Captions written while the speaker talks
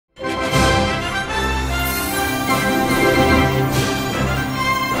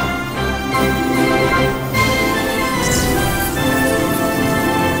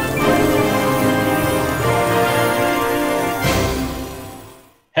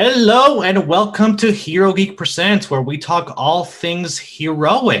Hello and welcome to HEROGEEK Presents, where we talk all things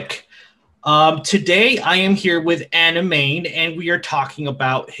heroic. Today I am here with Animane, and we are talking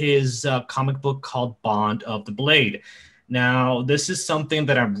about his comic book called Bond of the Blade. Now, this is something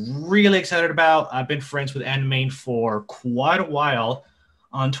that I'm really excited about. I've been friends with Animane for quite a while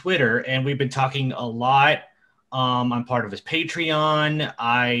on Twitter, and we've been talking a lot. I'm part of his Patreon.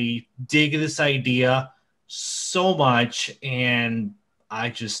 I dig this idea so much, and I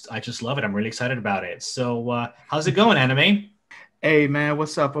just love it. I'm really excited about it. So how's it going, Anime? Hey man,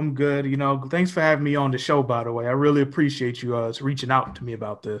 what's up? I'm good. Thanks for having me on the show, by the way. I really appreciate you reaching out to me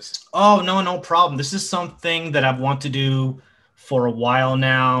about this. Oh, no problem. This is something that I've wanted to do for a while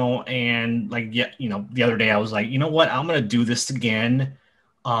now. And the other day I was like, you know what? I'm going to do this again.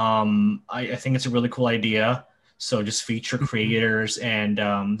 I think it's a really cool idea. So just feature creators.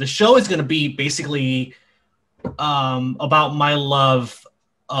 And the show is going to be basically about my love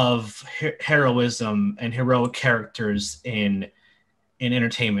of heroism and heroic characters in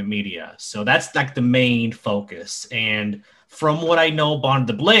entertainment media. So that's like the main focus. And from what I know, Bond of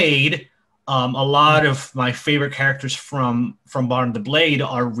the Blade, a lot of my favorite characters from Bond of the Blade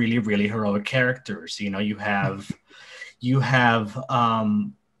are really, really heroic characters. You know, you have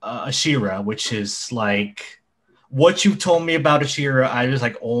Ashira, which is like what you told me about Ashira. I was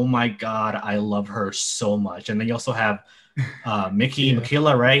like, oh my God, I love her so much. And then you also have Mickey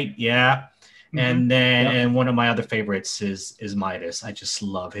Makila, right? Yeah. And then and one of my other favorites is Midas. I just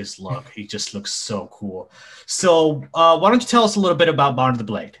love his look. He just looks so cool. So why don't you tell us a little bit about Bond of the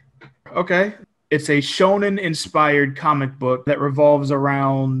Blade? Okay. It's a shonen-inspired comic book that revolves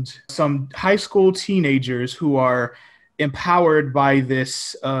around some high school teenagers who are empowered by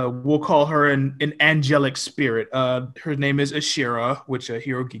this, we'll call her an angelic spirit. Her name is Ashira, which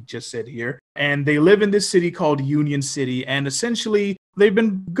HEROGEEK just said here. And they live in this city called Union City. And essentially, they've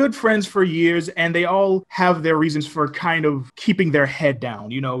been good friends for years, and they all have their reasons for kind of keeping their head down.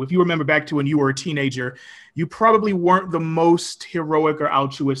 You know, if you remember back to when you were a teenager, you probably weren't the most heroic or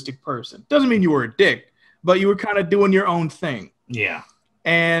altruistic person. Doesn't mean you were a dick, but you were kind of doing your own thing. Yeah.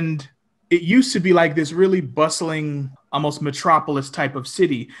 And it used to be like this really bustling, almost metropolis type of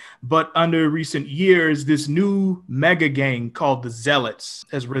city. But under recent years, this new mega gang called the Zealots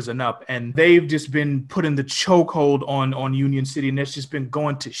has risen up, and they've just been putting the chokehold on Union City, and it's just been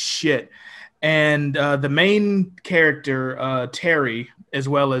going to shit. And the main character, Terry, as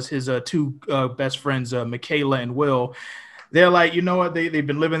well as his two best friends, Michaela and Will, they're like, you know what? They've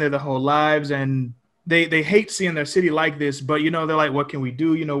been living there their whole lives, and they hate seeing their city like this, but, you know, they're like, what can we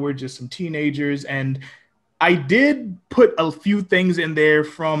do? You know, we're just some teenagers. And I did put a few things in there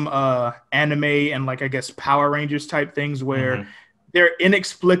from anime and, like, I guess Power Rangers type things where they're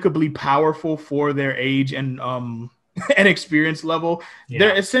inexplicably powerful for their age and and experience level.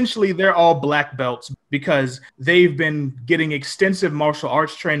 Yeah. They're all black belts because they've been getting extensive martial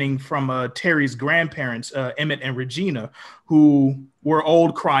arts training from Terry's grandparents, Emmett and Regina, who were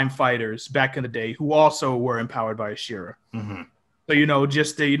old crime fighters back in the day, who also were empowered by Ashira. So, you know,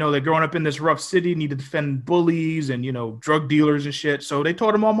 they're growing up in this rough city, need to defend bullies and, you know, drug dealers and shit. So they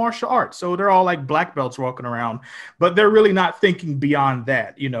taught them all martial arts. So they're all like black belts walking around, but they're really not thinking beyond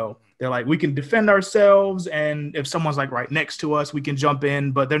that. You know, they're like, we can defend ourselves. And if someone's like right next to us, we can jump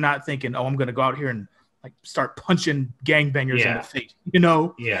in, but they're not thinking, oh, I'm going to go out here and like start punching gangbangers in the face, you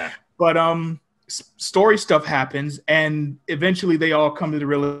know? Yeah. But, story stuff happens, and eventually they all come to the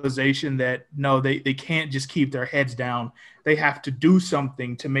realization that no, they can't just keep their heads down. They have to do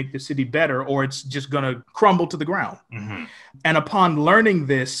something to make the city better, or it's just gonna crumble to the ground. And upon learning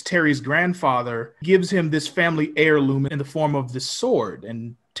this, Terry's grandfather gives him this family heirloom in the form of this sword,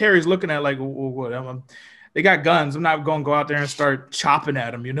 and Terry's looking at it like, what? They got guns. I'm not gonna go out there and start chopping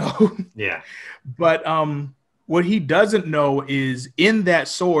at them, you know? Yeah. But what he doesn't know is in that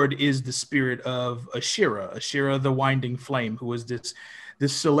sword is the spirit of Ashira, the Winding Flame, who is this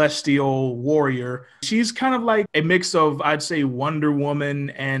celestial warrior. She's kind of like a mix of, I'd say, Wonder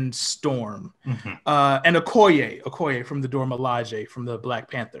Woman and Storm, and Okoye from the Dora Milaje from the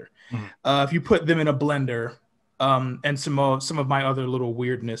Black Panther. If you put them in a blender, and some of my other little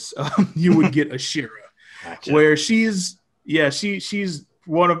weirdness, you would get Ashira, gotcha. Where she's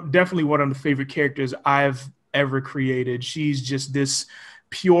definitely one of the favorite characters I've ever created. She's just this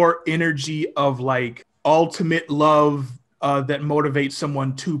pure energy of like ultimate love that motivates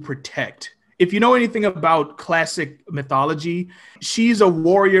someone to protect. If you know anything about classic mythology, she's a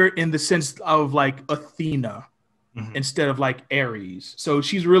warrior in the sense of like Athena. Mhm. instead of like Ares. So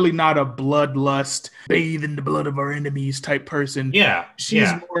she's really not a bloodlust, bathe in the blood of our enemies type person. Yeah, She's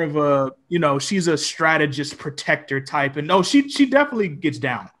yeah. more of a, she's a strategist protector type. And no, she definitely gets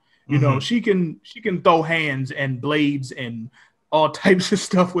down. Hmm. She can throw hands and blades and all types of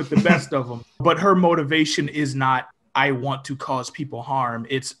stuff with the best of them. But her motivation is not I want to cause people harm.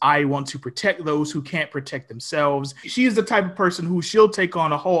 It's I want to protect those who can't protect themselves. She is the type of person who she'll take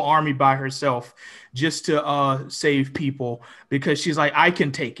on a whole army by herself just to save people because she's like, I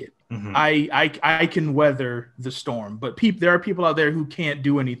can take it. Hmm. I can weather the storm. But there are people out there who can't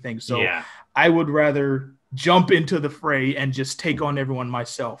do anything. So Yeah. I would rather jump into the fray and just take on everyone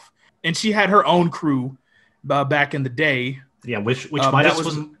myself. And she had her own crew back in the day. Yeah, which That Midas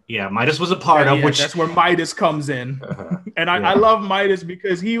was was, yeah, Midas was a part of, which that's where Midas comes in. And I yeah. love Midas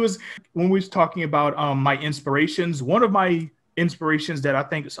because he was, when we was talking about my inspirations, one of my inspirations that I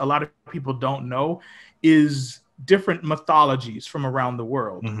think a lot of people don't know is different mythologies from around the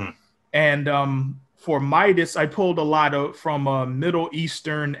world. Hmm. And for Midas, I pulled a lot of from Middle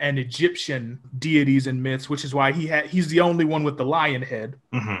Eastern and Egyptian deities and myths, which is why he's the only one with the lion head.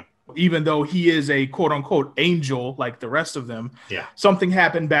 Hmm. Even though he is a quote unquote angel like the rest of them, Yeah. something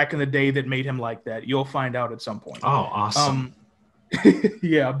happened back in the day that made him like that. You'll find out at some point. Oh, awesome.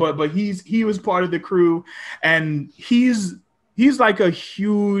 Yeah, but he was part of the crew, and he's like a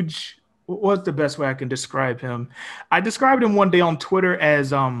huge. What's the best way I can describe him? I described him one day on Twitter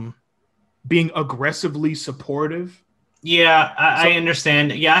as being aggressively supportive. Yeah, So I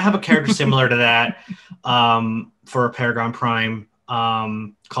understand. Yeah, I have a character similar to that for Paragon Prime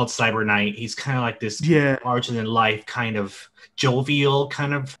called Cyber Knight. He's kind of like this yeah, larger than life kind of jovial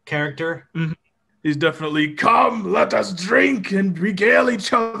kind of character. mhm. He's definitely come. Let us drink and regale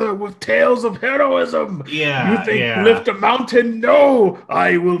each other with tales of heroism. You Yeah, think yeah. lift a mountain? No,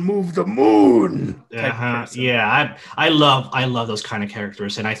 I will move the moon. Type of Uh-huh. person. Yeah, I love those kind of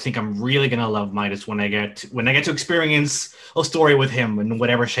characters, and I think I'm really gonna love Midas when I get to experience a story with him in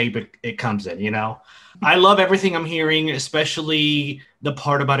whatever shape it comes in. I love everything I'm hearing, especially the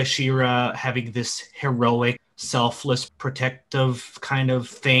part about Ashira having this heroic, selfless, protective kind of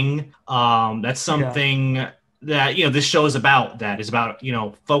thing. That's Yeah. something that this show is about. That is about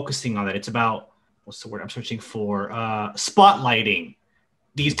focusing on that. It's about what's the word I'm searching for? Spotlighting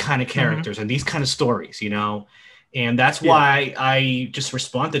these kind of Mhm. characters and these kind of stories, and that's Yeah. why I just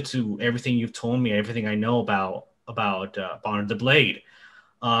responded to everything you've told me, everything I know about Bond of the Blade.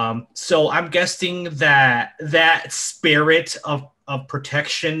 So I'm guessing that spirit of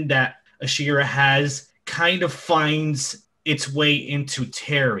protection that Ashira has kind of finds its way into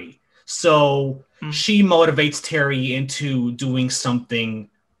Terry. So Mhm. she motivates Terry into doing something,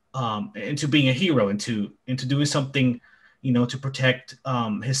 into being a hero, into doing something, to protect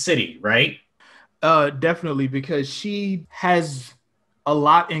his city, right? Definitely, because she has a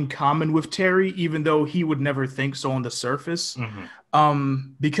lot in common with Terry, even though he would never think so on the surface. Mm-hmm.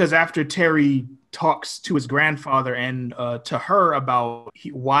 Because after Terry talks to his grandfather and to her about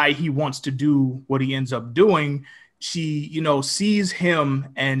why he wants to do what he ends up doing, she, sees him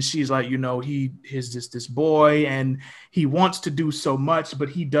and she's like, he is this boy and he wants to do so much, but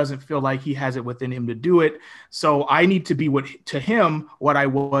he doesn't feel like he has it within him to do it. So I need to be to him what I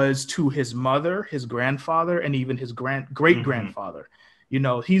was to his mother, his grandfather, and even his great Mm-hmm. grandfather.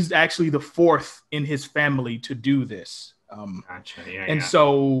 He's actually the fourth in his family to do this. Gotcha. Yeah, And yeah.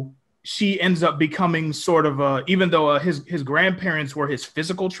 so she ends up becoming sort of even though his grandparents were his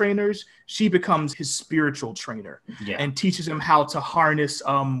physical trainers, she becomes his spiritual trainer Yeah. and teaches him how to harness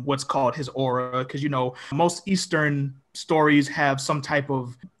what's called his aura. Because most Eastern stories have some type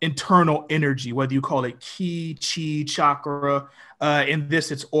of internal energy, whether you call it ki, chi, chakra. In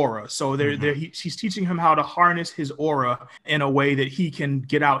this, it's aura. So Mm-hmm. she's teaching him how to harness his aura in a way that he can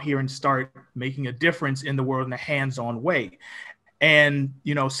get out here and start making a difference in the world in a hands-on way. And,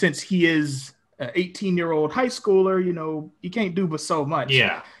 since he is an 18-year-old high schooler, he can't do but so much.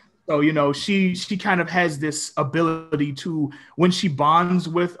 Yeah. So, she kind of has this ability to, when she bonds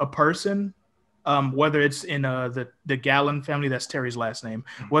with a person, whether it's in the Gallon family, that's Terry's last name,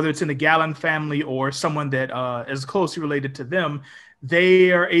 whether it's in the Gallon family or someone that is closely related to them,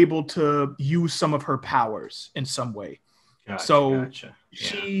 they are able to use some of her powers in some way. Gotcha. So Gotcha. Yeah.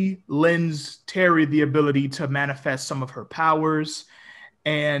 she lends Terry the ability to manifest some of her powers,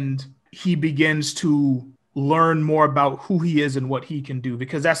 and he begins to learn more about who he is and what he can do,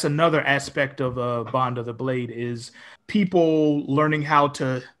 because that's another aspect of Bond of the Blade is people learning how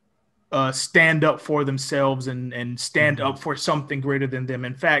to stand up for themselves and stand Mm-hmm. up for something greater than them.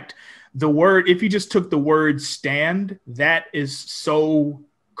 In fact, if you just took the word stand, that is so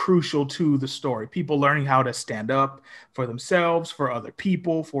crucial to the story. People learning how to stand up for themselves, for other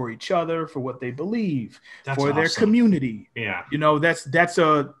people, for each other, for what they believe, That's for their awesome. community. Yeah. You know,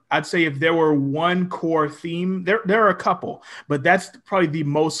 I'd say if there were one core theme, there are a couple, but that's probably the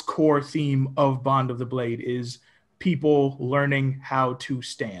most core theme of Bond of the Blade is people learning how to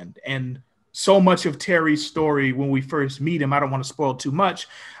stand. And so much of Terry's story when we first meet him, I don't want to spoil too much,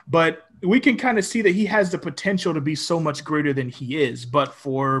 but we can kind of see that he has the potential to be so much greater than he is, but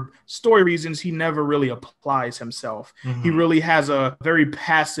for story reasons, he never really applies himself. Mm-hmm. He really has a very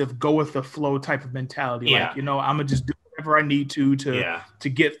passive, go with the flow type of mentality. Yeah. Like, you know, I'm gonna just do whatever I need to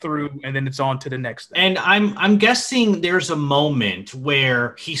get through, and then it's on to the next thing. And I'm guessing there's a moment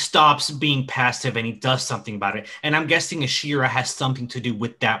where he stops being passive and he does something about it. And I'm guessing Ashira has something to do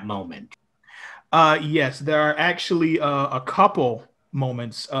with that moment. Yes, there are actually a couple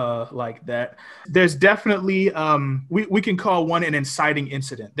moments like that. There's definitely we can call one an inciting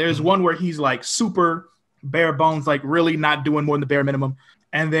incident. There's one where he's like super bare bones, like really not doing more than the bare minimum,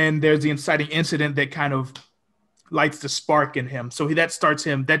 and then there's the inciting incident that kind of lights the spark in him, so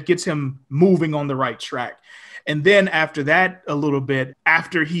that gets him moving on the right track. And then after that, a little bit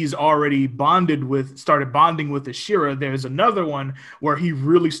after he's already started bonding with Ashira, there's another one where he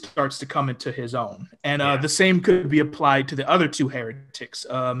really starts to come into his own. And the same could be applied to the other two heretics,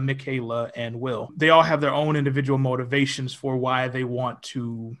 Michaela and Will. They all have their own individual motivations for why they want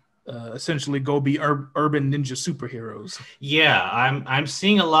to essentially go be urban ninja superheroes. Yeah, I'm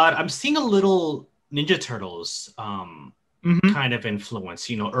seeing a little Ninja Turtles kind of influence,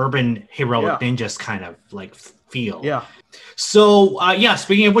 you know, urban heroic ninjas kind of like feel. Yeah. So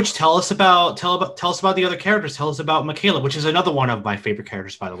speaking of which, tell us about the other characters. Tell us about Michaela, which is another one of my favorite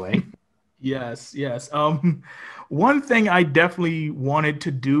characters, by the way. Yes. One thing I definitely wanted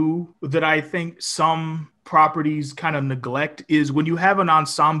to do that I think some properties kind of neglect is when you have an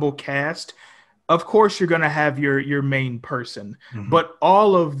ensemble cast, of course you're going to have your main person, but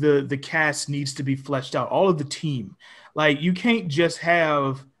all of the cast needs to be fleshed out, all of the team. Like, you can't just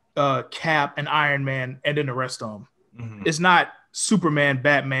have Cap and Iron Man and then the rest of them. It's not Superman,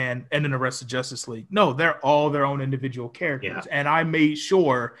 Batman, and then the rest of Justice League. No, they're all their own individual characters. Yeah. And I made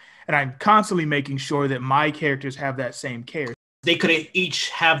sure, and I'm constantly making sure that my characters have that same care. They could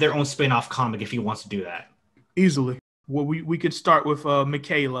each have their own spin-off comic if he wants to do that. Easily. Well, we could start with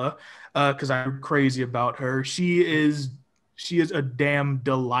Michaela, because I'm crazy about her. She is a damn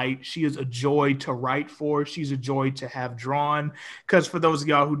delight. She is a joy to write for. She's a joy to have drawn. Because for those of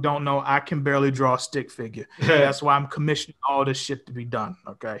y'all who don't know, I can barely draw a stick figure. That's why I'm commissioning all this shit to be done.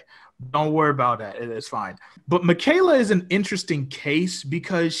 Okay, don't worry about that. It's fine. But Michaela is an interesting case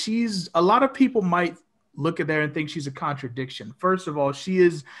because a lot of people might look at her and think she's a contradiction. First of all, she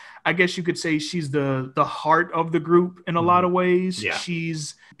is, I guess you could say, she's the heart of the group in a lot of ways. Yeah.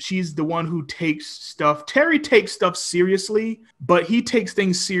 She's the one who takes stuff. Terry takes stuff seriously, but he takes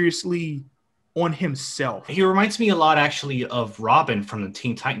things seriously on himself. He reminds me a lot, actually, of Robin from the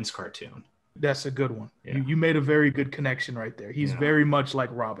Teen Titans cartoon. That's a good one. Yeah. You made a very good connection right there. He's very much like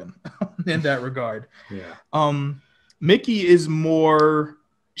Robin in that regard. Yeah. Mickey is more...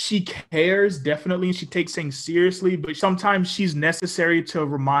 She cares, definitely, and she takes things seriously, but sometimes she's necessary to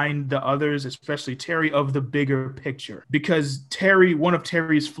remind the others, especially Terry, of the bigger picture. Because one of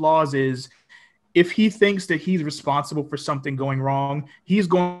Terry's flaws is if he thinks that he's responsible for something going wrong, he's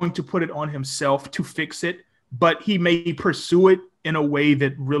going to put it on himself to fix it, but he may pursue it in a way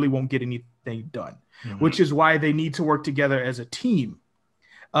that really won't get anything done, which is why they need to work together as a team.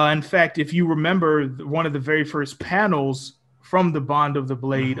 In fact, if you remember one of the very first panels from the Bond of the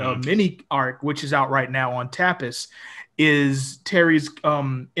Blade mini arc, which is out right now on Tapas, is Terry's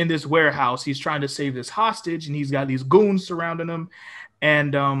in this warehouse. He's trying to save this hostage, and he's got these goons surrounding him,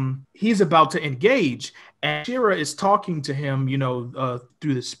 and he's about to engage. And Shira is talking to him,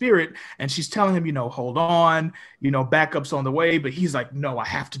 through the spirit, and she's telling him, hold on, backup's on the way. But he's like, no, I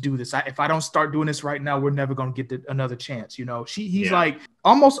have to do this. If I don't start doing this right now, we're never going to get another chance. He's like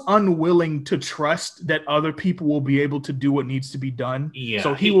almost unwilling to trust that other people will be able to do what needs to be done. Yeah,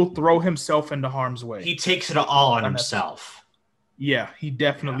 so he will throw himself into harm's way. He takes it all on himself. Yeah, he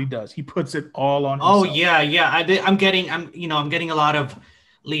definitely does. He puts it all on himself. Oh yeah. I'm getting a lot of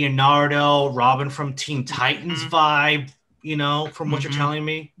Leonardo, Robin from Teen Titans vibe, from what you're telling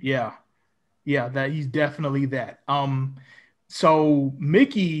me. Yeah, that he's definitely that. So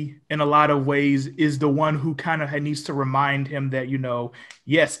Mickey, in a lot of ways, is the one who kind of needs to remind him that,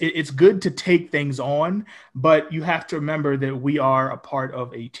 yes, it's good to take things on, but you have to remember that we are a part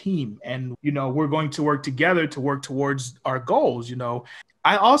of a team, and, we're going to work together to work towards our goals,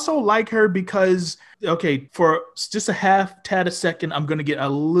 I also like her because, okay, for just a second, I'm going to get a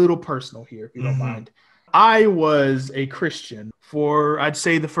little personal here, if you don't mind. I was a Christian for, I'd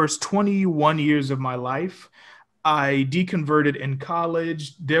say, the first 21 years of my life. I deconverted in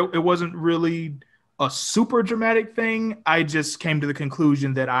college. It wasn't really a super dramatic thing. I just came to the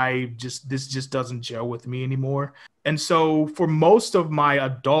conclusion that this just doesn't gel with me anymore. And so for most of my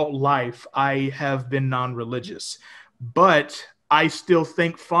adult life, I have been non-religious, but I still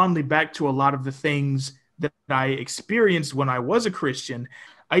think fondly back to a lot of the things that I experienced when I was a Christian.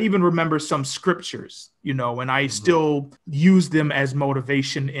 I even remember some scriptures, and I still use them as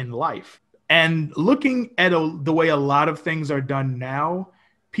motivation in life. And looking at the way a lot of things are done now,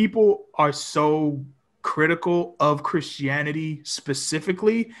 people are so critical of Christianity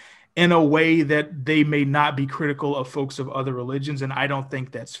specifically in a way that they may not be critical of folks of other religions. And I don't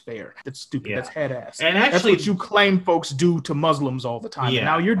think that's fair. That's stupid. Yeah. That's head ass. And actually, that's what you claim folks do to Muslims all the time. Yeah. And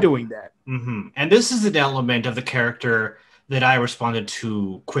now you're doing that. And this is an element of the character that I responded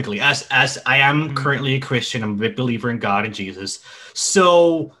to quickly. As I am currently a Christian, I'm a big believer in God and Jesus.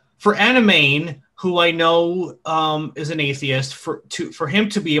 So for Animane, who I know is an atheist, for him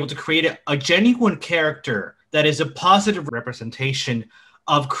to be able to create a genuine character that is a positive representation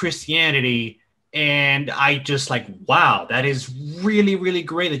of Christianity, and I just like, wow, that is really, really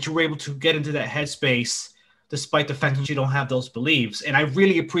great that you were able to get into that headspace despite the fact that you don't have those beliefs. And I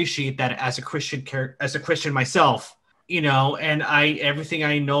really appreciate that as a Christian myself, and everything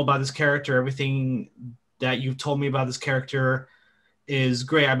I know about this character, everything that you've told me about this character is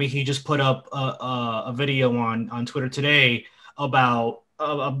great. I mean, he just put up a video on Twitter today about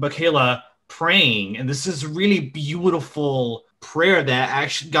Michaela praying, and this is really beautiful prayer that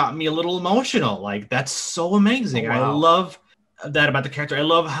actually got me a little emotional. Like, that's so amazing. Oh, wow. I love that about the character. I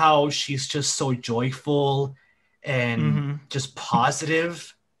love how she's just so joyful and just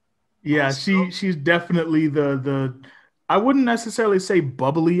positive. Yeah, she's definitely the I wouldn't necessarily say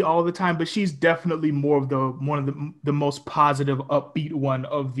bubbly all the time, but she's definitely more of one of the most positive, upbeat one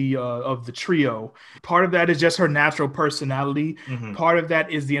of the trio. Part of that is just her natural personality. Part of that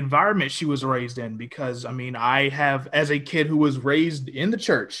is the environment she was raised in, because I mean, I have, as a kid who was raised in the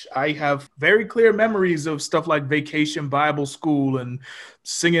church, I have very clear memories of stuff like Vacation Bible School and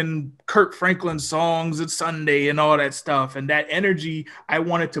singing Kirk Franklin songs at Sunday and all that stuff. And that energy I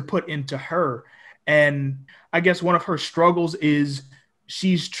wanted to put into her. And I guess one of her struggles is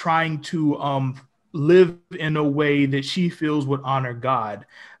she's trying to live in a way that she feels would honor God.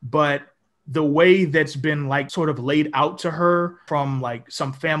 But the way that's been like sort of laid out to her from like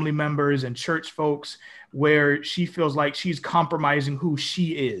some family members and church folks, where she feels like she's compromising who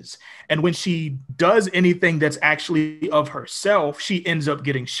she is. And when she does anything that's actually of herself, she ends up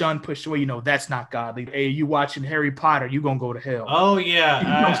getting shunned, pushed away. That's not godly. Hey, you watching Harry Potter, you gonna go to hell. Oh, yeah.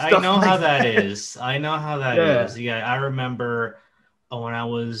 I know like how that is. I know how that is. Yeah, I remember when I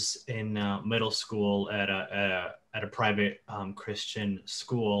was in middle school at a private Christian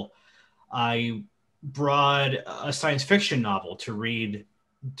school, I brought a science fiction novel to read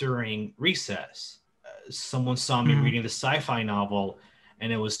during recess. Someone saw me reading the sci-fi novel,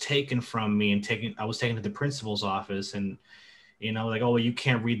 and it was taken from me, and I was taken to the principal's office, and like, oh, well, you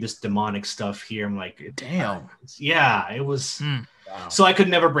can't read this demonic stuff here. I'm like, damn. Yeah, it was. Wow. So I could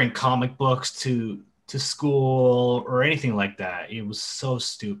never bring comic books to school or anything like that. It was so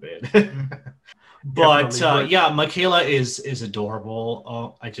stupid. But yeah, Michaela is adorable.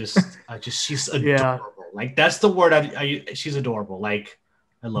 Oh, I just she's adorable. Yeah. Like, that's the word. She's adorable. Like,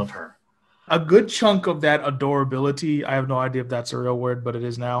 I love her. A good chunk of that adorability, I have no idea if that's a real word, but it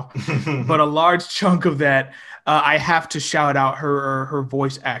is now. But a large chunk of that, I have to shout out her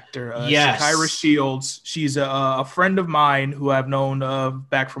voice actor, yes. Shakira Shields. She's a friend of mine who I've known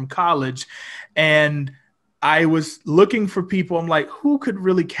back from college, and I was looking for people. I'm like, who could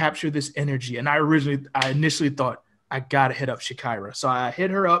really capture this energy? And I initially thought, I gotta hit up Shakira. So I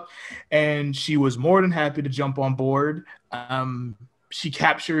hit her up, and she was more than happy to jump on board. She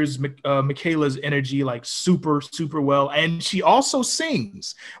captures Michaela's energy like super, super well. And she also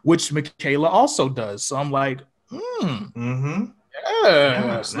sings, which Michaela also does. So I'm like,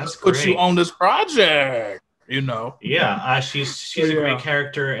 yes, let's put you on this project, Yeah, she's a great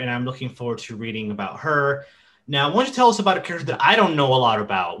character, and I'm looking forward to reading about her. Now, why don't you tell us about a character that I don't know a lot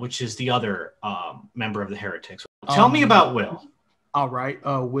about, which is the other member of the Heretics. Tell me about Will. All right,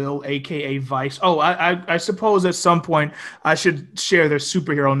 Will, a.k.a. Vice. Oh, I suppose at some point I should share their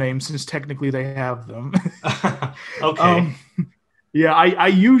superhero names, since technically they have them. Okay. Yeah, I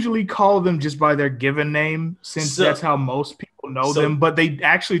usually call them just by their given name, since that's how most people know them, but they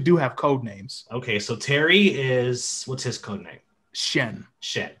actually do have code names. Okay, so Terry what's his code name? Shen.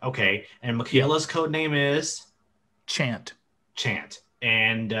 Shen. Okay. And Michaela's code name is Chant. Chant.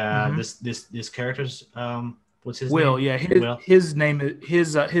 And this character's what's his Will, name? yeah. Will. His name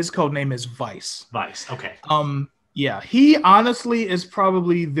is his code name is Vice. Vice. Okay. Yeah, he honestly is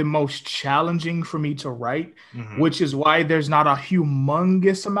probably the most challenging for me to write, which is why there's not a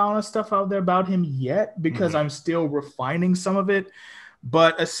humongous amount of stuff out there about him yet, because I'm still refining some of it.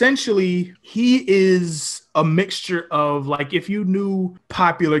 But essentially, he is a mixture of, like, if you knew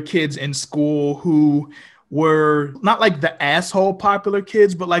popular kids in school who were not like the asshole popular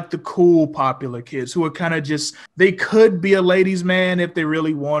kids, but like the cool popular kids who are kind of just, they could be a ladies' man if they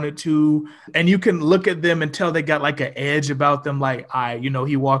really wanted to. And you can look at them and tell they got like an edge about them. Like,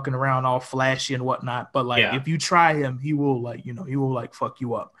 he walking around all flashy and whatnot. But like, if you try him, he will like fuck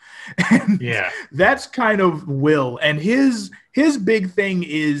you up. And that's kind of Will. And his big thing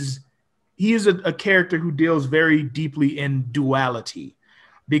is he is a character who deals very deeply in duality.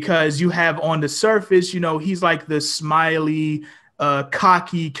 Because you have on the surface, he's like the smiley,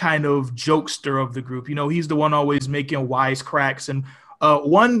 cocky kind of jokester of the group. He's the one always making wisecracks. And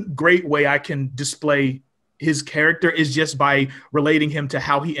one great way I can display his character is just by relating him to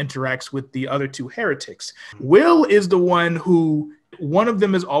how he interacts with the other two heretics. Will is the one of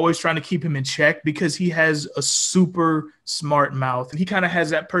them is always trying to keep him in check because he has a super smart mouth. And he kind of has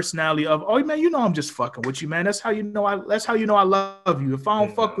that personality of, oh man, I'm just fucking with you, man. That's how you know I love you. If I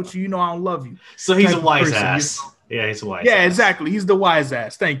don't fuck with you, I don't love you. So he's a wise ass. Yeah, he's a wise ass. Yeah, exactly. He's the wise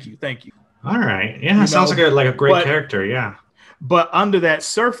ass. Thank you. All right. Yeah, sounds like a great character, yeah. But under that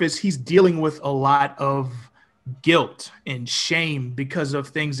surface, he's dealing with a lot of guilt and shame because of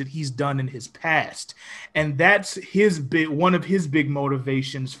things that he's done in his past. And that's one of his big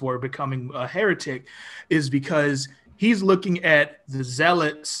motivations for becoming a heretic, is because he's looking at the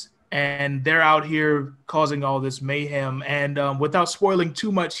zealots and they're out here causing all this mayhem. And without spoiling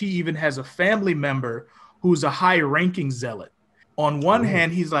too much, he even has a family member who's a high-ranking zealot. On one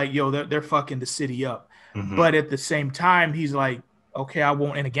hand, he's like, yo, they're fucking the city up. But at the same time, he's like, okay, I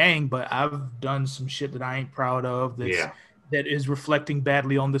won't in a gang, but I've done some shit that I ain't proud of that is reflecting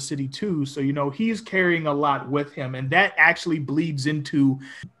badly on the city too. So, he's carrying a lot with him, and that actually bleeds into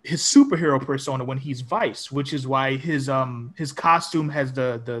his superhero persona when he's Vice, which is why his costume has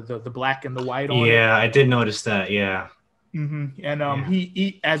the black and the white on it. Yeah, I did notice that, yeah. And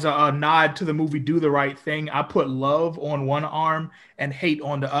he as a nod to the movie Do the Right Thing, I put love on one arm and hate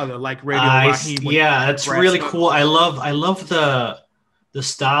on the other, like Radio Raheem. Yeah, that's really cool. I love the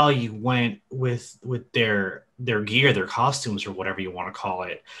style you went with their gear, their costumes, or whatever you want to call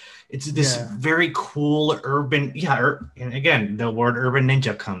it. It's this very cool urban, and again, the word urban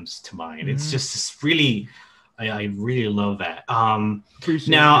ninja comes to mind. It's just this really, I really love that.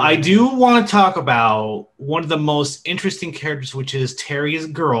 I do want to talk about one of the most interesting characters, which is Terry's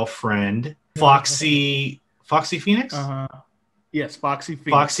girlfriend, Foxy Phoenix. Yes, Foxy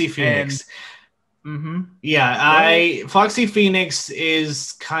Phoenix. Foxy Phoenix. Foxy Phoenix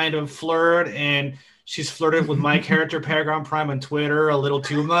is kind of flirt, and she's flirted with my character Paragon Prime on Twitter a little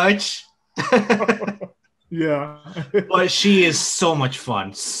too much. But she is so much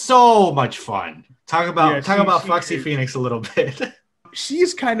fun. Talk about Foxy Phoenix a little bit.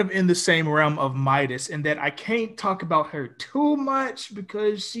 She's kind of in the same realm of Midas in that I can't talk about her too much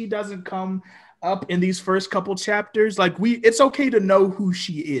because she doesn't come up in these first couple chapters. Like it's okay to know who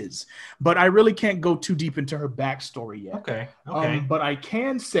she is, but I really can't go too deep into her backstory yet. Okay. But I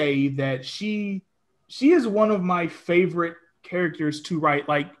can say that she is one of my favorite characters to write,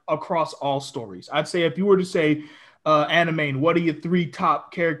 like across all stories. I'd say if you were to say, Animane, what are your 3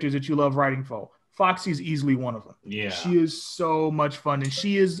 top characters that you love writing for? Foxy's easily one of them. Yeah, she is so much fun, and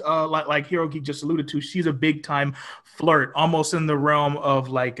she is like HEROGEEK just alluded to. She's a big time flirt, almost in the realm of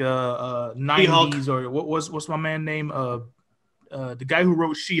like 90s or what's my man name? The guy who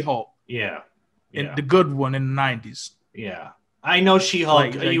wrote She-Hulk. Yeah, and the good one in the 90s. Yeah, I know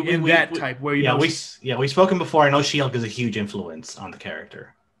She-Hulk. We've spoken before. I know She-Hulk is a huge influence on the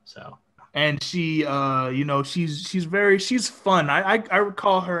character. So. And she, she's fun. I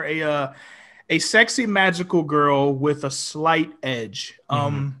recall her a sexy magical girl with a slight edge.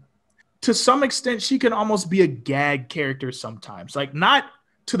 To some extent, she can almost be a gag character sometimes. Like not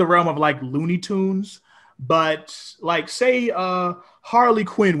to the realm of like Looney Tunes, but like say Harley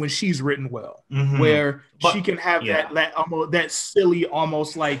Quinn when she's written well, where she can have that silly,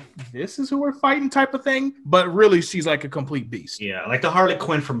 almost like this is who we're fighting type of thing, but really she's like a complete beast. Yeah, like the Harley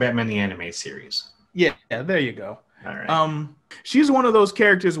Quinn from Batman the Animated Series. Yeah, there you go. All right. She's one of those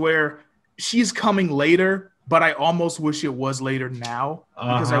characters where she's coming later, but I almost wish it was later now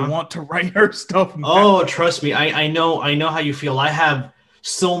because I Uh-huh. want to write her stuff now. Oh, trust me, I know how you feel. I have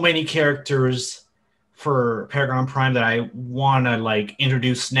so many characters for Paragon Prime that I want to like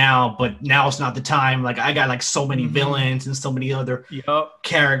introduce now, but now it's not the time. Like I got like so many villains and so many other Yup.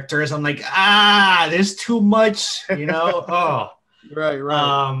 characters. I'm like, there's too much, you know? Oh.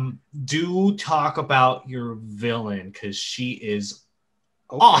 Right. Do talk about your villain because she is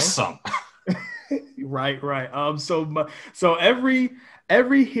Okay. awesome. Right. So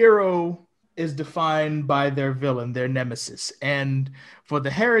every hero is defined by their villain, their nemesis. And for the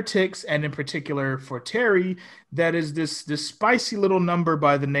heretics, and in particular for Terry, that is this spicy little number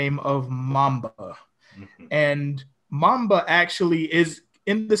by the name of Mamba. Mhm. And Mamba actually is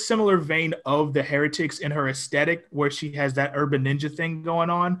in the similar vein of the heretics in her aesthetic, where she has that urban ninja thing going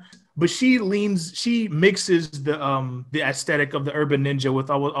on. But she mixes the aesthetic of the urban ninja with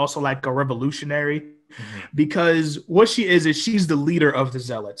also like a revolutionary, Mhm. because what she is she's the leader of the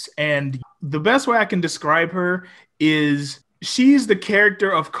zealots. And the best way I can describe her is she's the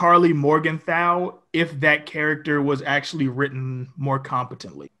character of Carly Morgenthau if that character was actually written more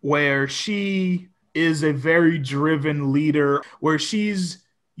competently, where she is a very driven leader, where she's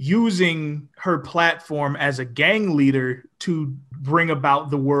using her platform as a gang leader to bring about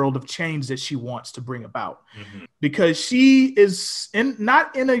the world of change that she wants to bring about, Mhm. because she is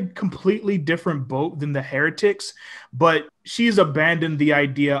not in a completely different boat than the heretics, but she's abandoned the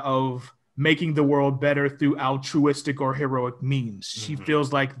idea of making the world better through altruistic or heroic means. She Mhm.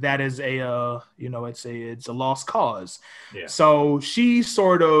 feels like that is it's a lost cause. Yeah. So she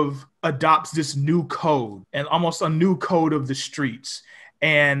sort of adopts this new code, and almost a new code of the streets.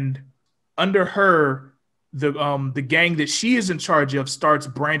 And under her, the gang that she is in charge of starts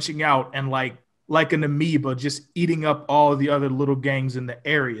branching out and like an amoeba, just eating up all the other little gangs in the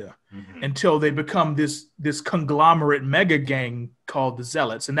area Mhm. until they become this conglomerate mega gang called the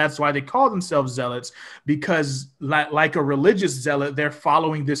Zealots. And that's why they call themselves Zealots, because like a religious zealot, they're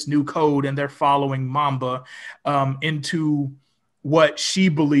following this new code, and they're following Mamba into what she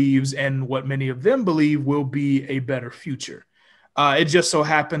believes and what many of them believe will be a better future. It just so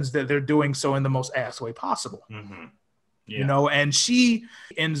happens that they're doing so in the most ass way possible. Mhm. Yeah. And she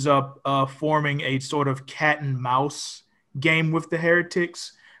ends up forming a sort of cat and mouse game with the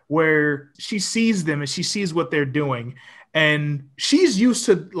heretics, where she sees them and she sees what they're doing, and she's used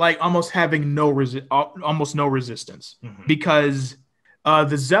to like almost having almost no resistance, Mhm. because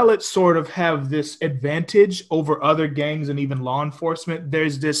the zealots sort of have this advantage over other gangs and even law enforcement.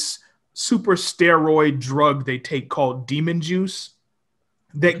 There's this super steroid drug they take called demon juice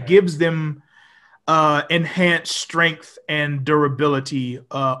that Okay. gives them enhanced strength and durability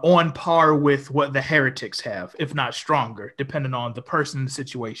on par with what the heretics have, if not stronger, depending on the person and the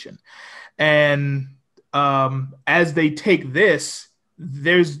situation. And as they take this,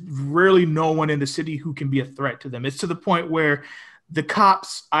 there's really no one in the city who can be a threat to them. It's to the point where the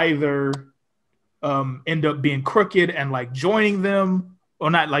cops either end up being crooked and like joining them, or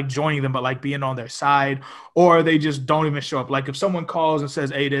not like joining them, but like being on their side, or they just don't even show up. Like if someone calls and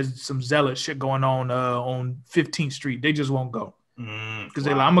says, "Hey, there's some zealot shit going on 15th Street," they just won't go, because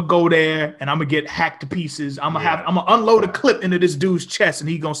they're like, "I'm Wow. gonna go there and I'm gonna get hacked to pieces. Yeah. I'm gonna unload a clip into this dude's chest, and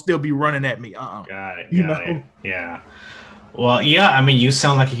he gonna still be running at me." Got it. You Got it. know. Yeah. Well, yeah. I mean, you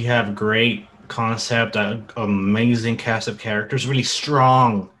sound like you have great concept, amazing cast of characters, really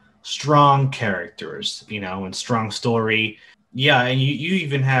strong characters, and strong story. Yeah, and you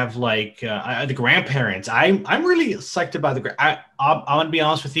even have like the grandparents. I'm really psyched about I'm gonna be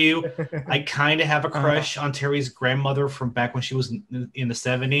honest with you. I kind of have a uh, crush on Terry's grandmother from back when she was in the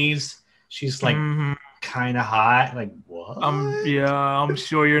 '70s. She's like mhm. kind of hot. Like what? I'm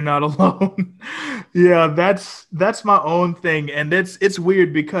sure you're not alone. Yeah, that's my own thing. And it's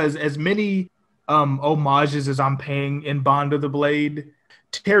weird because as many homages as I'm paying in Bond of the Blade,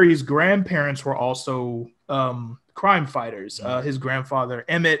 Terry's grandparents were also crime fighters. His grandfather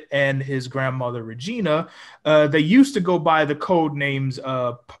Emmett and his grandmother Regina, they used to go by the code names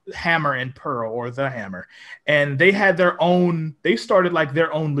Hammer and Pearl, or the Hammer, and they had their own. They started like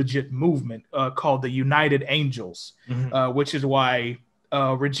their own legit movement called the United Angels, Mhm. which is why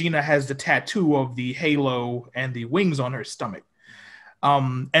Regina has the tattoo of the halo and the wings on her stomach.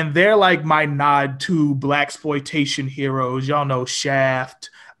 And they're like my nod to black exploitation heroes. Y'all know Shaft,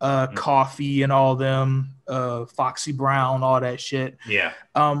 Coffee, and all them, Foxy Brown, all that shit. Yeah.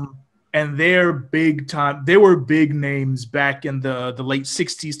 Um, and they're big time. They were big names back in the late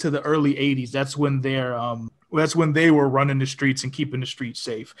 '60s to the early '80s. That's when they were running the streets and keeping the streets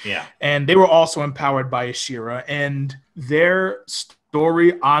safe. Yeah. And they were also empowered by Ashira. And their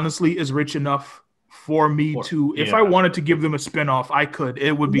story honestly is rich enough for me Or to, if I yeah. wanted to give them a spinoff, I could.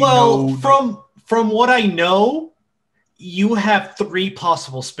 It would be Well, no. from what I know, you have three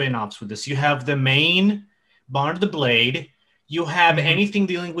possible spin-offs with this. You have the main Bond of the Blade. You have Mhm. anything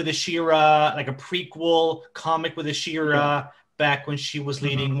dealing with Ashira, like a prequel comic with Yeah. Ashira back when she was Mhm.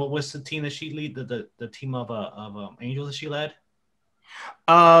 leading. What was the team that she lead? The team of angels that she led.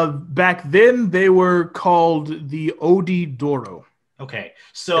 Back then they were called the Odi Doro. Okay,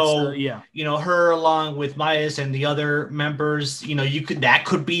 It's so yeah. her along with Myas and the other members, you could that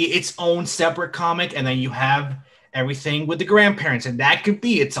could be its own separate comic, and then you have everything with the grandparents, and that could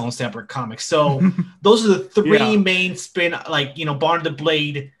be its own separate comic. So those are the three Yeah. main spin, like Barn the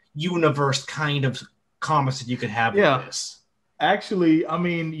Blade universe kind of comics that you could have with Yeah. this. Actually, I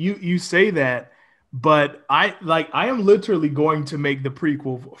mean, you say that, but I am literally going to make the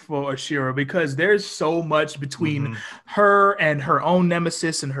prequel for Ashira because there's so much between Hmm. her and her own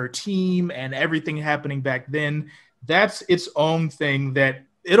nemesis and her team and everything happening back then. That's its own thing that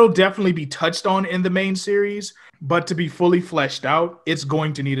it'll definitely be touched on in the main series, but to be fully fleshed out, it's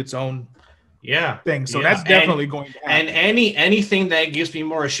going to need its own Yeah, thing. So yeah, that's definitely going to and happen. anything that gives me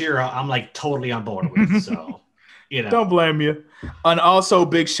more Ashira, I'm like totally on board with. So, you Don't know, blame you. And also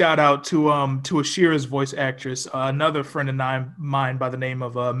big shout out to Ashira's voice actress, another friend of mine by the name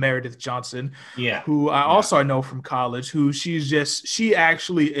of Meredith Johnson, yeah, who I yeah, also know from college. Who she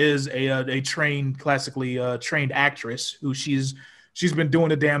actually is a trained classically trained actress. Who she's been doing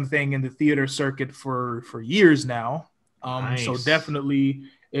the damn thing in the theater circuit for years now. So nice. definitely,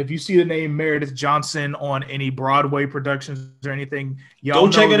 if you see the name Meredith Johnson on any Broadway productions or anything, y'all Go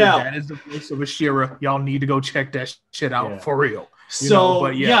check know it that out. that is the voice of Ashira. Y'all need to go check that shit out Yeah. for real. So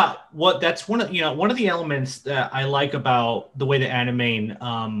But yeah, yeah, what that's one of the elements that I like about the way the Animane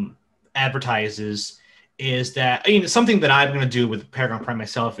advertises is that something that I'm going to do with Paragon Prime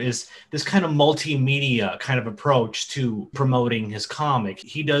myself is this kind of multimedia kind of approach to promoting his comic.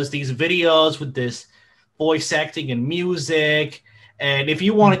 He does these videos with this voice acting and music. And if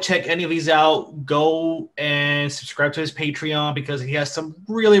you want to check any of these out, go and subscribe to his Patreon because he has some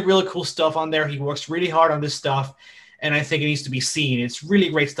really, really cool stuff on there. He works really hard on this stuff, and I think it needs to be seen. It's really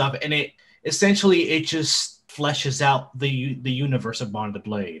great stuff, and it just fleshes out the universe of Bond the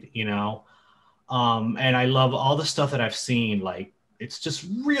Blade. And I love all the stuff that I've seen. Like it's just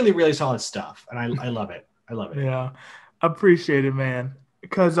really, really solid stuff, and I love it. I love it. yeah, appreciate it, man.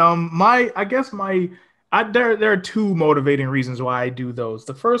 Because my I guess my there are two motivating reasons why I do those.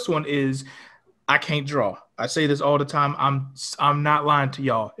 The first one is I can't draw. I say this all the time. I'm not lying to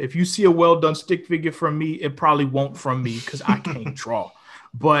y'all. If you see a well done stick figure from me, it probably won't from me because I can't draw.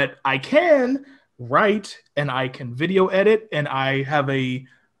 But I can write and I can video edit, and I have a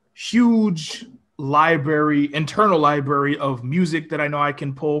huge internal library of music that I know I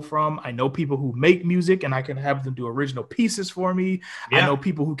can pull from. I know people who make music and I can have them do original pieces for me. I Yeah, know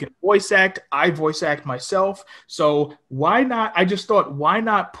people who can voice act. I voice act myself. So why not? I just thought, why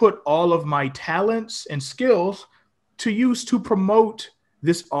not put all of my talents and skills to use to promote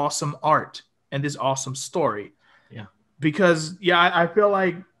this awesome art and this awesome story? yeah, Because yeah, I feel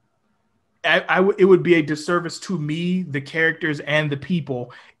like it would be a disservice to me, the characters, and the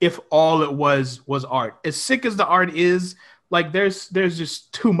people if all it was art. As sick as the art is, like there's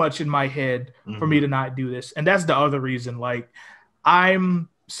just too much in my head for me hmm to not do this, and that's the other reason. Like I'm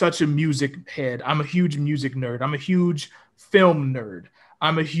such a music head. I'm a huge music nerd. I'm a huge film nerd.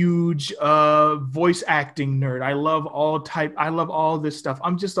 I'm a huge voice acting nerd. I love all this stuff.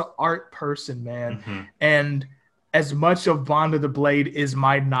 I'm just an art person, man. hmm And as much of Bond of the Blade is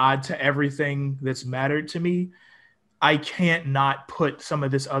my nod to everything that's mattered to me, I can't not put some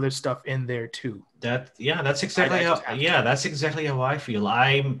of this other stuff in there too. that's exactly I just how have to. yeah, that's exactly how I feel.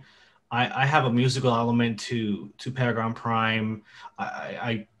 I have a musical element to Paragon Prime.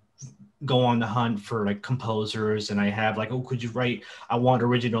 I go on the hunt for like composers, and I have like, oh, could you write? I want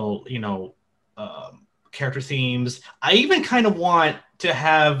original, character themes. I even kind of want to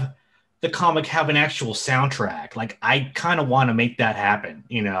have the comic have an actual soundtrack. Like I kind of want to make that happen.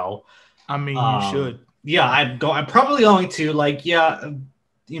 I mean, you should. Yeah, I'm probably going to like, yeah,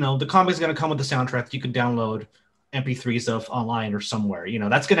 the comic's going to come with the soundtrack that you can download MP3s of online or somewhere.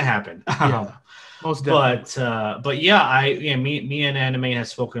 That's going to happen. Yeah, most definitely. But yeah, me and Anime has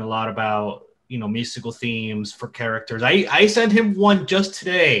spoken a lot about musical themes for characters. I sent him one just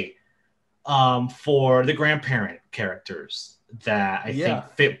today for the grandparent characters that I think Yeah,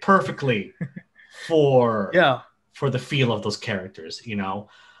 fit perfectly for yeah. the feel of those characters. And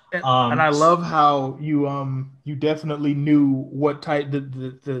Um, I love how you definitely knew what type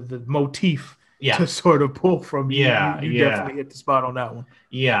the motif Yeah. to sort of pull from. Yeah. You Yeah. definitely hit the spot on that one.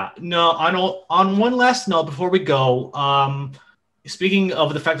 Yeah. No, on one last note before we go, speaking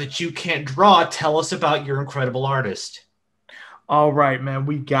of the fact that you can't draw, tell us about your incredible artist. All right, man,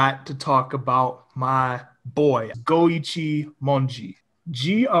 we got to talk about my boy, Goichi Monji.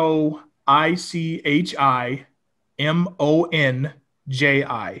 Goichimonji.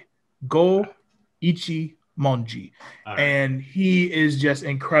 Goichi Monji. All right. And he is just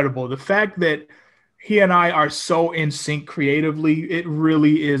incredible. The fact that he and I are so in sync creatively, it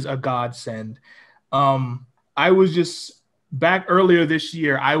really is a godsend. I was just back earlier this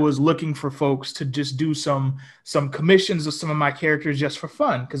year, I was looking for folks to just do some commissions of some of my characters just for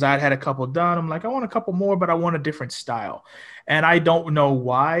fun because I'd had a couple done. I'm like, I want a couple more, but I want a different style. And I don't know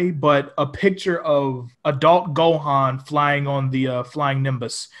why, but a picture of adult Gohan flying on the flying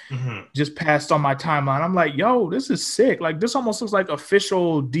Nimbus just passed on my timeline. I'm like, yo, this is sick. Like, this almost looks like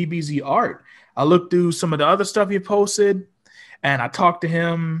official DBZ art. I looked through some of the other stuff he posted, and I talked to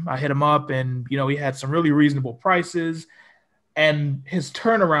him. I hit him up, and, you know, he had some really reasonable prices. And his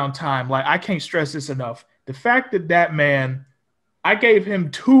turnaround time, like, I can't stress this enough. The fact that that man, I gave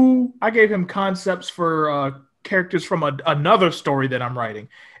him concepts for characters from another story that I'm writing.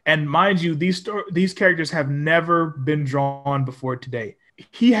 And mind you, these characters have never been drawn before today.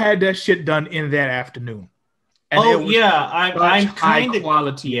 He had that shit done in that afternoon. And oh yeah, I'm high kind of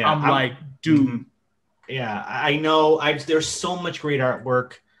quality. Yeah, I'm like, dude. Yeah, I know. There's so much great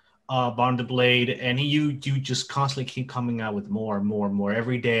artwork on the Blade, and you just constantly keep coming out with more and more and more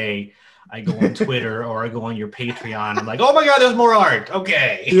every day. I go on Twitter or I go on your Patreon. I'm like, oh my god, there's more art.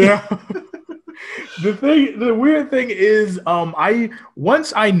 Okay. Yeah. The weird thing is,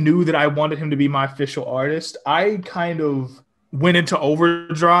 once I knew that I wanted him to be my official artist, I kind of went into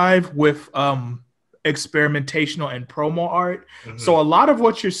overdrive with experimentational and promo art. So a lot of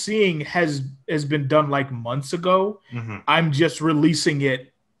what you're seeing has been done like months ago. I'm just releasing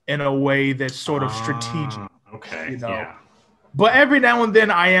it in a way that's sort of strategic. Okay. You know. Yeah. But every now and then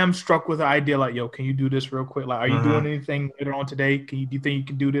I am struck with the idea like, yo, can you do this real quick? Like, are you doing anything later on today? Do you think you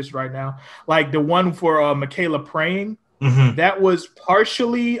can do this right now? Like the one for Michaela praying, that was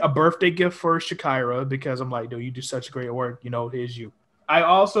partially a birthday gift for Shakira because I'm like, dude, you do such great work. You know, here's you. I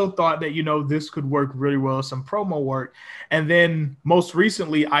also thought that, you know, this could work really well as some promo work. And then most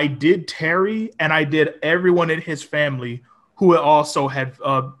recently I did Terry and I did everyone in his family who also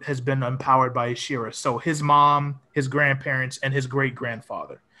has been empowered by Ishira. So his mom, his grandparents, and his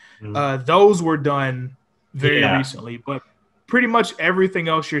great-grandfather. Those were done very recently. But pretty much everything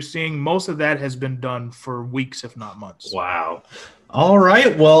else you're seeing, most of that has been done for weeks, if not months. Wow. All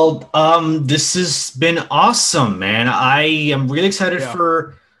right. Well, this has been awesome, man. I am really excited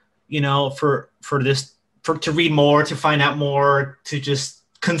for, you know, for this, to read more, to find out more, to just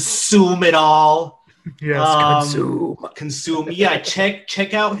consume it all. Yes, consume. Yeah,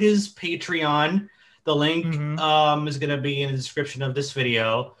 check out his Patreon. The link is gonna be in the description of this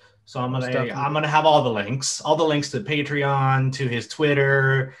video. So I'm gonna have all the links to Patreon, to his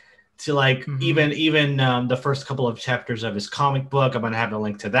Twitter, to like even the first couple of chapters of his comic book. I'm gonna have a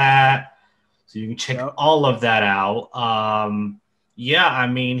link to that, so you can check all of that out. Yeah, I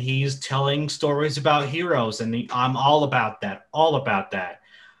mean, he's telling stories about heroes, and I'm all about that.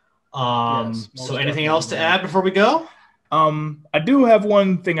 So anything else to add before we go? I do have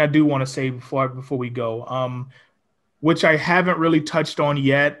one thing I do want to say before we go, which I haven't really touched on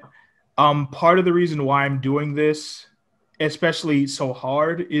yet. Part of the reason why I'm doing this, especially so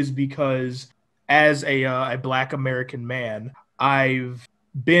hard, is because as a Black American man, I've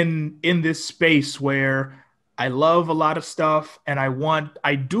been in this space where I love a lot of stuff, and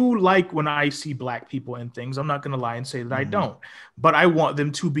I do like when I see Black people in things. I'm not going to lie and say that I don't, but I want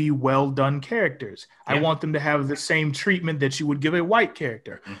them to be well done characters. I want them to have the same treatment that you would give a white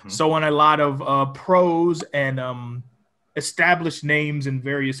character. So in a lot of pros and established names in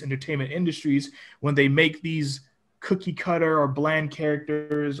various entertainment industries, when they make these cookie cutter or bland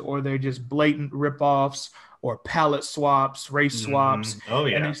characters, or they're just blatant ripoffs or palette swaps, race swaps,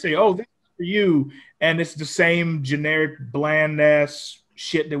 and they say, oh, this is for you. And it's the same generic, bland-ass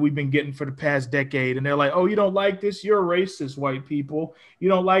shit that we've been getting for the past decade. And they're like, oh, you don't like this? You're a racist, white people. You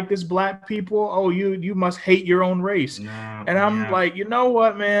don't like this, Black people? Oh, you must hate your own race. And I'm like, you know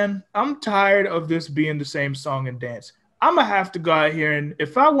what, man? I'm tired of this being the same song and dance. I'm going to have to go out here, and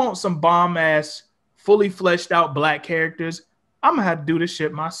if I want some bomb-ass, fully fleshed out Black characters, I'm going to have to do this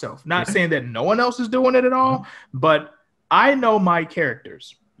shit myself. Not saying that no one else is doing it at all, but I know my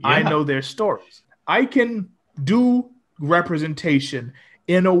characters. I know their stories. I can do representation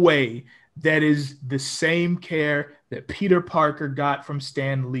in a way that is the same care that Peter Parker got from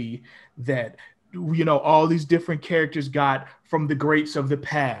Stan Lee, that all these different characters got from the greats of the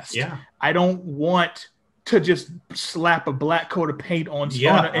past. Yeah. I don't want to just slap a black coat of paint on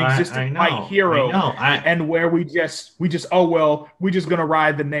an existing white hero and where we just we're just gonna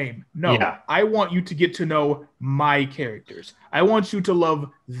ride the name. No, I want you to get to know my characters. I want you to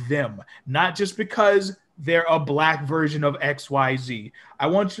love them, not just because they're a black version of XYZ. I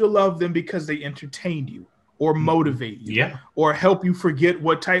want you to love them because they entertain you or motivate you or help you forget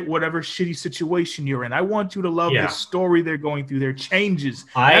whatever shitty situation you're in. I want you to love the story they're going through, their changes.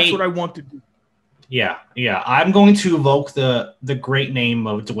 That's what I want to do. Yeah. I'm going to evoke the great name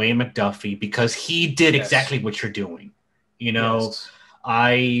of Dwayne McDuffie because he did exactly what you're doing.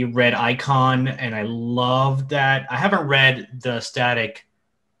 I read Icon and I loved that. I haven't read the Static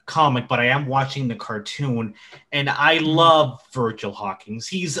comic, but I am watching the cartoon and I love Virgil Hawkins.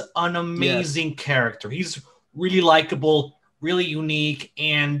 He's an amazing character. He's really likable, really unique,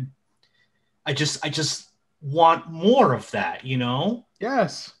 and I just want more of that,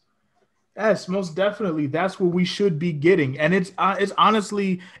 Yes, most definitely. That's what we should be getting. And it's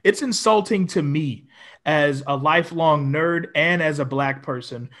honestly, it's insulting to me as a lifelong nerd and as a black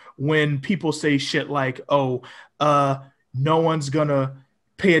person when people say shit like, no one's gonna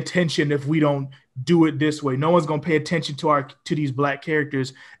pay attention if we don't do it this way. No one's gonna pay attention to these black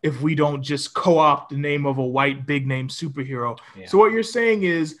characters if we don't just co-opt the name of a white big name superhero. Yeah. So what you're saying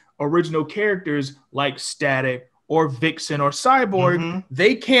is original characters like Static or Vixen or Cyborg,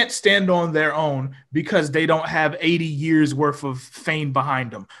 they can't stand on their own because they don't have 80 years worth of fame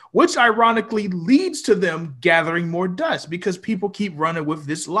behind them, which ironically leads to them gathering more dust because people keep running with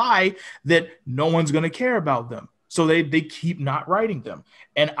this lie that no one's going to care about them. So they keep not writing them.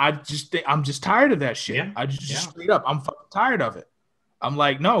 And I'm just tired of that shit. Yeah. I just straight up, I'm fucking tired of it. I'm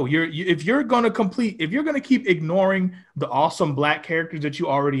like, no, if you're going to keep ignoring the awesome black characters that you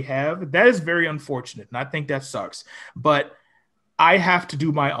already have, that is very unfortunate. And I think that sucks. But I have to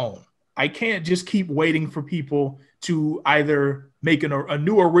do my own. I can't just keep waiting for people to either make a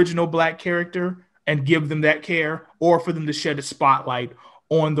new original black character and give them that care or for them to shed a spotlight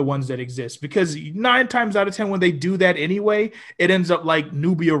on the ones that exist. Because 9 times out of 10, when they do that anyway, it ends up like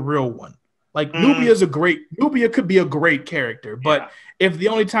Nubia Real One. Like Nubia could be a great character, but if the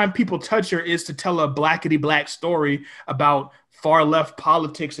only time people touch her is to tell a blackety black story about far left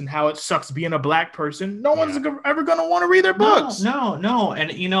politics and how it sucks being a black person, no one's ever going to want to read their books. No.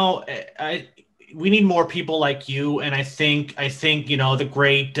 And we need more people like you. And I think the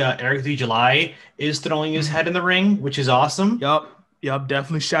great Eric D. July is throwing his head in the ring, which is awesome. Yep,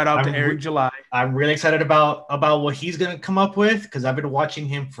 definitely shout out to Eric July. I'm really excited about what he's going to come up with because I've been watching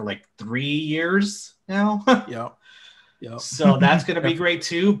him for like 3 years now. Yep. So that's going to be great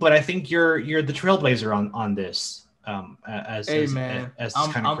too. But I think you're the trailblazer on this as kind of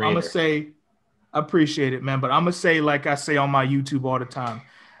creator. I'm going to say, I appreciate it, man. But I'm going to say, like I say on my YouTube all the time,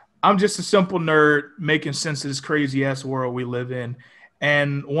 I'm just a simple nerd making sense of this crazy ass world we live in.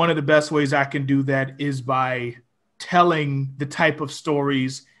 And one of the best ways I can do that is by telling the type of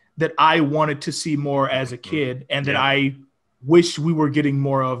stories that I wanted to see more as a kid and that I wish we were getting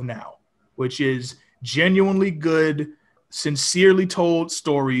more of now, which is genuinely good, sincerely told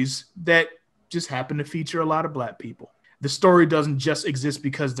stories that just happen to feature a lot of black people. The story doesn't just exist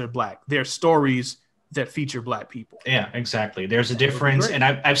because they're black. They're stories that feature black people. Yeah, exactly. There's a difference. And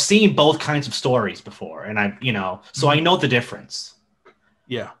I've seen both kinds of stories before and so I know the difference.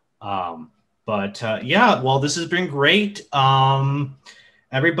 Yeah. But well, this has been great.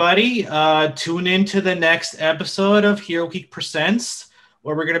 Everybody, tune in to the next episode of HEROGEEK Presents,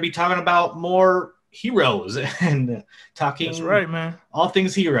 where we're going to be talking about more heroes and talking. That's right, man. All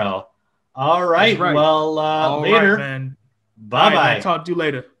things hero. All right. Well, later. Right, man. Bye-bye. Talk to you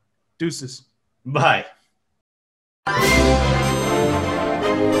later. Deuces. Bye.